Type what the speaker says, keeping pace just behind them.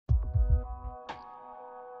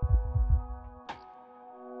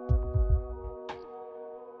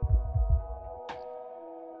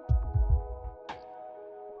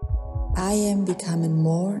I am becoming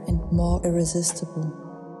more and more irresistible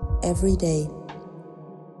every day.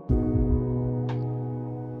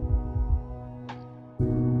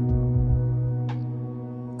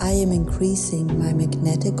 I am increasing my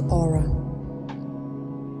magnetic aura.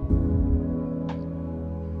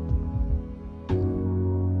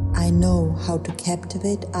 I know how to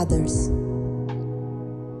captivate others.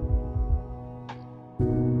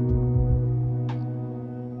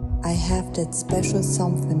 I have that special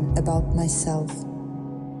something about myself.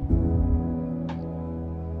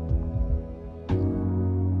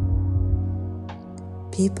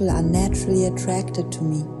 People are naturally attracted to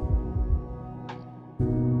me.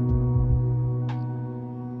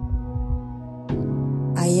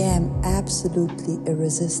 I am absolutely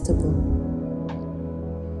irresistible.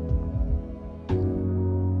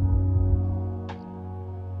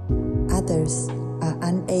 Others are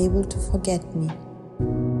unable to forget me.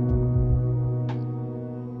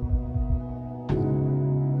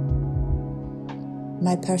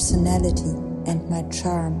 My personality and my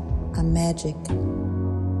charm are magic.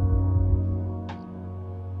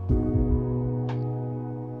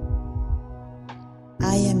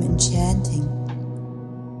 I am enchanting.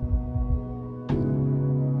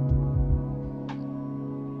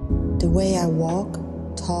 The way I walk,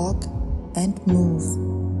 talk, and move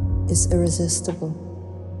is irresistible.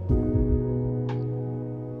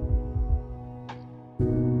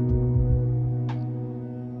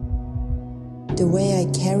 The way I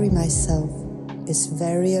carry myself is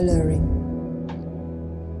very alluring.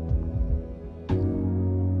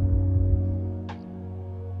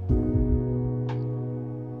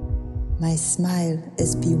 My smile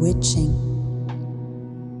is bewitching.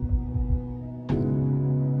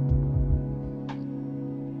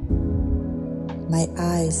 My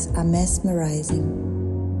eyes are mesmerizing.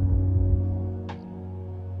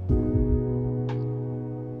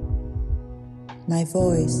 My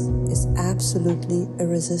voice is absolutely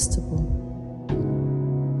irresistible.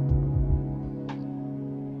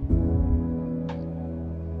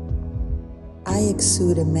 I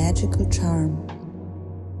exude a magical charm.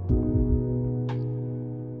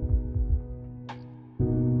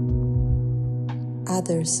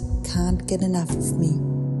 Others can't get enough of me.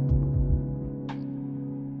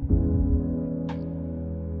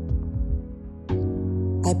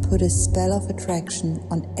 I put a spell of attraction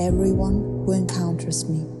on everyone who encounters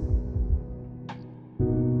me.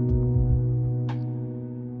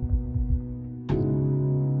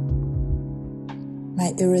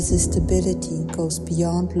 My irresistibility goes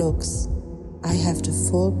beyond looks. I have the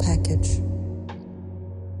full package.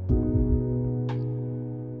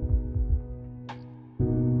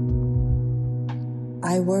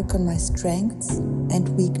 I work on my strengths and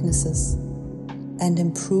weaknesses and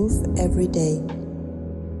improve every day.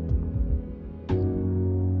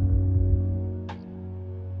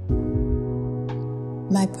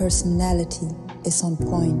 My personality is on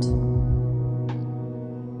point.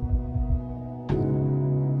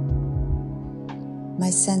 My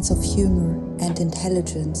sense of humor and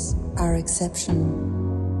intelligence are exceptional.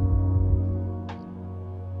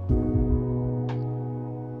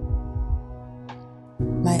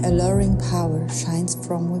 My alluring power shines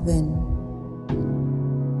from within.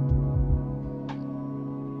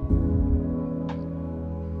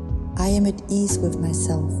 I am at ease with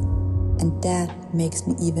myself, and that makes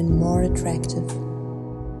me even more attractive.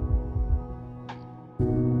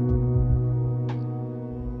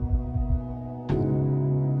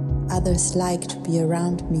 Others like to be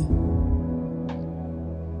around me.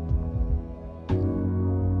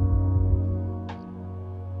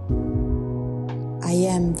 I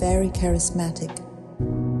am very charismatic.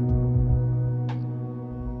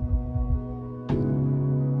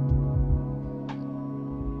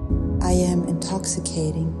 I am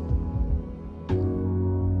intoxicating.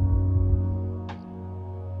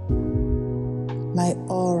 My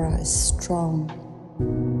aura is strong.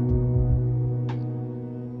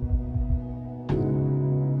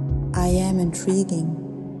 I am intriguing.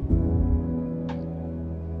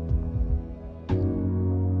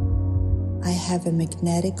 I have a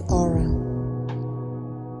magnetic aura.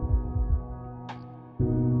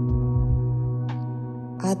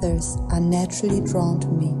 Others are naturally drawn to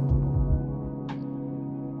me.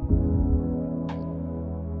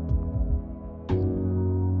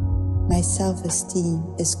 My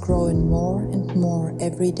self-esteem is growing more and more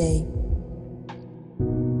every day.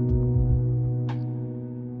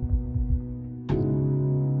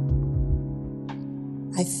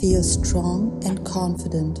 I feel strong and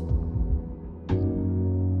confident.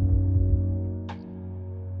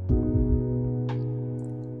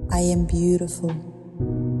 I am beautiful.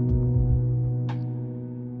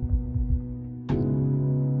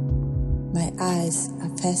 eyes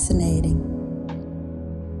are fascinating.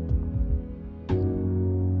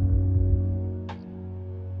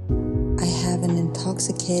 I have an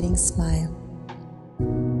intoxicating smile.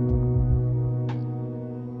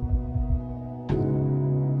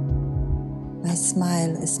 My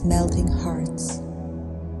smile is melting hearts.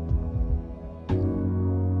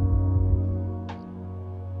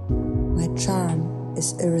 My charm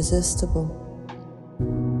is irresistible.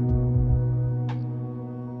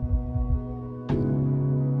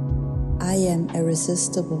 I am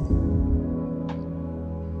irresistible.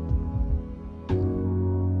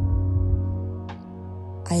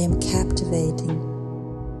 I am captivating.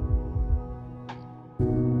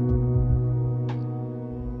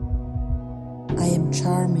 I am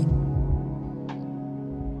charming.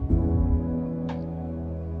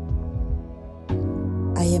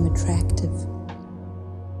 I am attractive.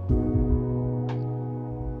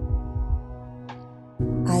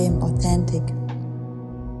 I am authentic.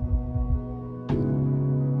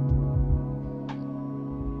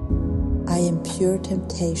 I am pure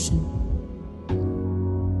temptation.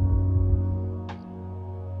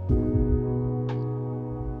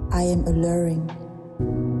 I am alluring.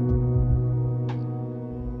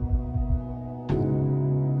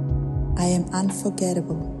 I am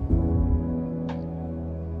unforgettable.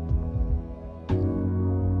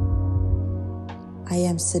 I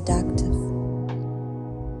am seductive.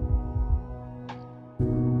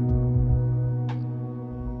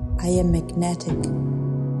 I am magnetic.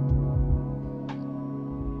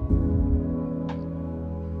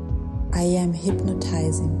 I am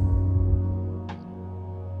hypnotizing.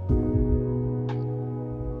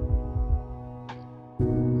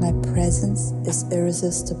 My presence is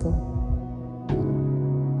irresistible.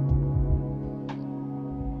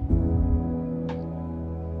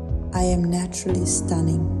 I am naturally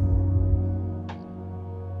stunning.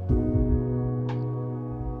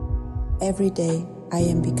 Every day I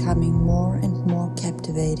am becoming more and more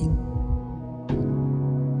captivating.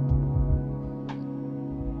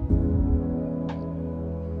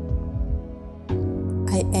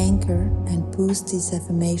 I anchor and boost these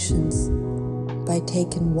affirmations by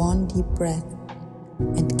taking one deep breath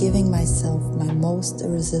and giving myself my most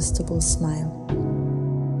irresistible smile.